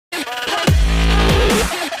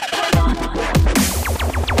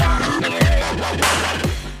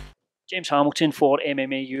James Hamilton for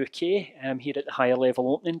MMA UK. Here at the higher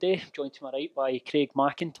level opening day, joined to my right by Craig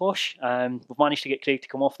Mcintosh. We've managed to get Craig to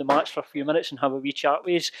come off the match for a few minutes and have a wee chat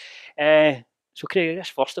with us. So Craig, I guess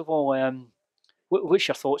first of all, what's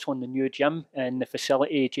your thoughts on the new gym and the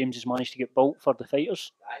facility James has managed to get built for the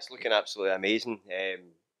fighters? It's looking absolutely amazing.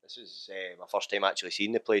 This is my first time actually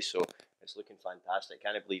seeing the place, so it's looking fantastic.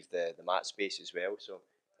 Can't believe the mat space as well. So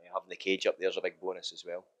having the cage up there is a big bonus as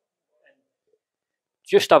well.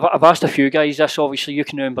 I've asked a few guys this. Obviously, you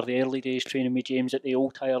can remember the early days training with James at the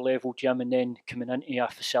old higher level gym, and then coming into a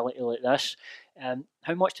facility like this.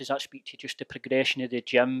 How much does that speak to just the progression of the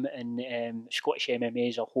gym and Scottish MMA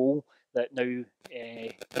as a whole? That now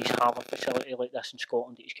he's have a facility like this in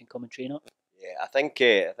Scotland that he can come and train at. Yeah, I think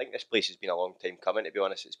this place has been a long time coming. To be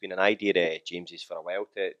honest, it's been an idea James's for a while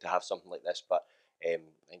to have something like this, but I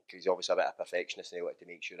think he's obviously a bit of a perfectionist and he wanted to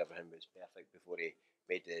make sure everything was perfect before he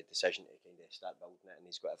made the decision to kind of start building it, and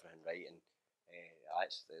he's got everything right. And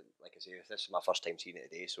like I say, this is my first time seeing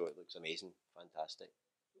it today, so it looks amazing, fantastic.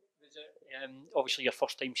 Obviously your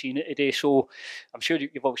first time seeing it today, so I'm sure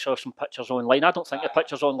you've obviously saw some pictures online. I don't think the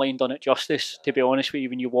pictures online done it justice, to be honest with you.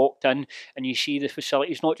 When you walked in and you see the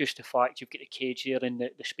facilities, not just the fact you've got the cage there and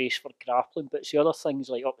the space for grappling, but it's the other things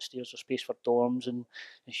like upstairs there's space for dorms and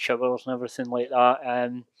showers and everything like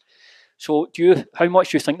that. So how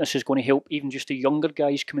much do you think this is going to help even just the younger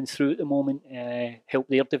guys coming through at the moment, help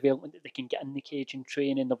their development, that they can get in the cage and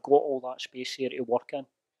train and they've got all that space there to work in?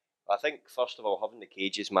 I think first of all, having the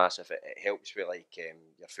cage is massive. It helps with like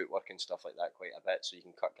your footwork and stuff like that quite a bit, so you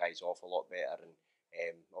can cut guys off a lot better.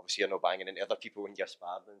 And obviously, you're not banging into other people when you're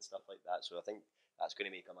sparring and stuff like that. So I think that's going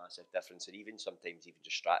to make a massive difference. And even sometimes, even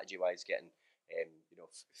just strategy wise, getting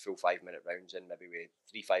full 5 minute rounds in, maybe with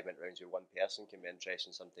 3 5 minute rounds with one person can be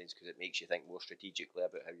interesting sometimes because it makes you think more strategically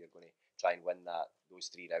about how you're going to try and win those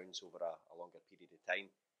 3 rounds over a longer period of time,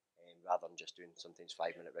 rather than just doing sometimes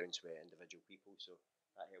 5 minute rounds with individual people. So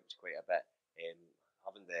that helps quite a bit.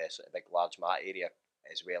 Having the sort of big large mat area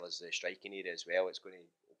as well as the striking area as well, it's going to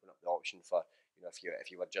open up the option for,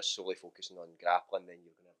 if you were just solely focusing on grappling, then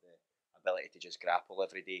you're going to have the ability to just grapple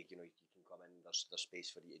every day. You can come in, there's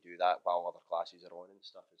space for you to do that while other classes are on and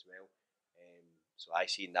stuff as well. So I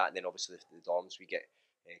seen that, and then obviously the dorms, we get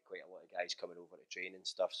quite a lot of guys coming over to train and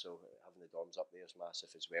stuff, so having the dorms up there is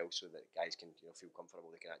massive as well, so that guys can feel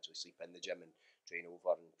comfortable, they can actually sleep in the gym and train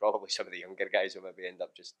over, and probably some of the younger guys will maybe end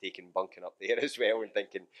up just bunking up there as well and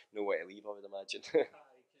thinking no way to leave, I would imagine.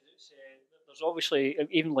 There's obviously,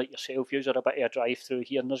 even like yourself, you're a bit of a drive through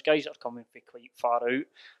here, and there's guys that are coming from quite far out,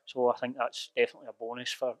 so I think that's definitely a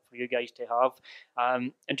bonus for you guys to have.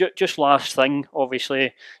 And just last thing,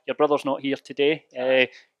 obviously your brother's not here today.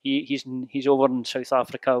 He's over in South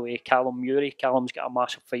Africa with Callum Murray. Callum's got a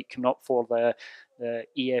massive fight coming up for the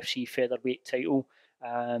EFC featherweight title.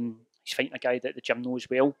 He's fighting a guy that the gym knows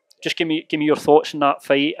well. Just give me your thoughts on that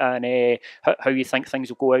fight and how you think things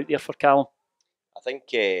will go out there for Callum. I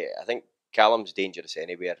think Callum's dangerous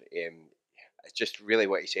anywhere. It's just really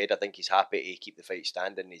what he said. I think he's happy to keep the fight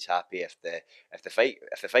standing. He's happy if the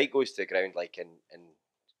fight goes to the ground, like in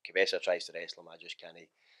Cabeza tries to wrestle him.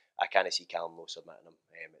 I can't see Callum no submitting him.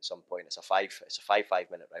 At some point, it's a 5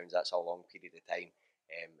 minute rounds. That's a long period of time.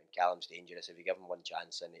 And Callum's dangerous. If you give him one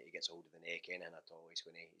chance and he gets a hold of the neck, anything at all, he's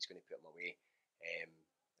going to put him away. Like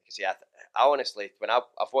I say, I honestly, when I've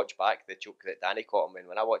watched back the choke that Danny caught him in,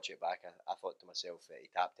 when I watch it back, I thought to myself that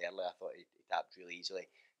he tapped early. I thought he tapped really easily,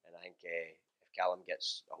 and I think if Callum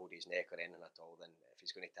gets a hold of his neck or anything at all, then if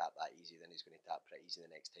he's going to tap that easy, then he's going to tap pretty easy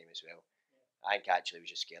the next time as well. I think actually he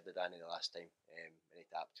was just scared of Danny the last time, and he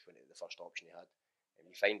tapped when the first option he had. And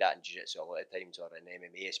you find that in jiu-jitsu a lot of times, or in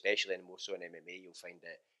MMA, especially, and more so in MMA, you'll find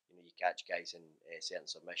that you catch guys in certain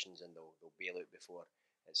submissions and they'll bail out before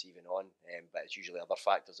it's even on, but it's usually other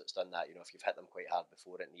factors that's done that. If you've hit them quite hard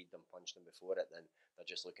before it, need them, punched them before it, then they're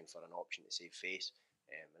just looking for an option to save face.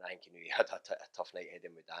 And I think he had a tough night ahead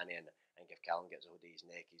of him with Danny, and I think if Callum gets a hold of his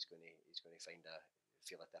neck, he's going to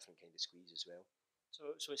feel a different kind of squeeze as well.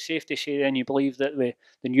 So it's safe to say then you believe that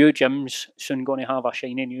the new gym's soon going to have a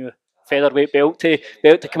shiny new featherweight belt to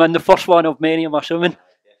come in, the first one of many, I'm assuming.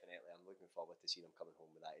 Definitely, I'm looking forward to seeing him coming home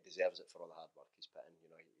with that. He deserves it for all the hard work he's put in.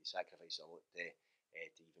 He sacrificed a lot to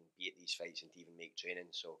even be at these fights and to even make training.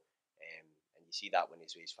 So, and you see that when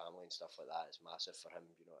he's with his family and stuff like that, it's massive for him.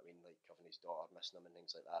 You know what I mean? Like having his daughter missing him and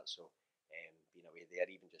things like that. So, being away there,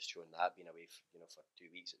 even just showing that, being away, for 2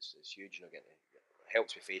 weeks, it's huge. It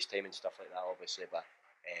helps with FaceTime and stuff like that, obviously, but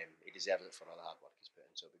he deserves it for all the hard work he's put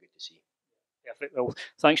in. So it'll be good to see. Perfect. Well,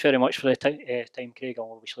 thanks very much for the time, Craig.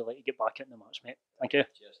 I'll obviously let you get back into the match, mate. Thank you.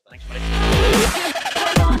 Cheers. Thanks, mate.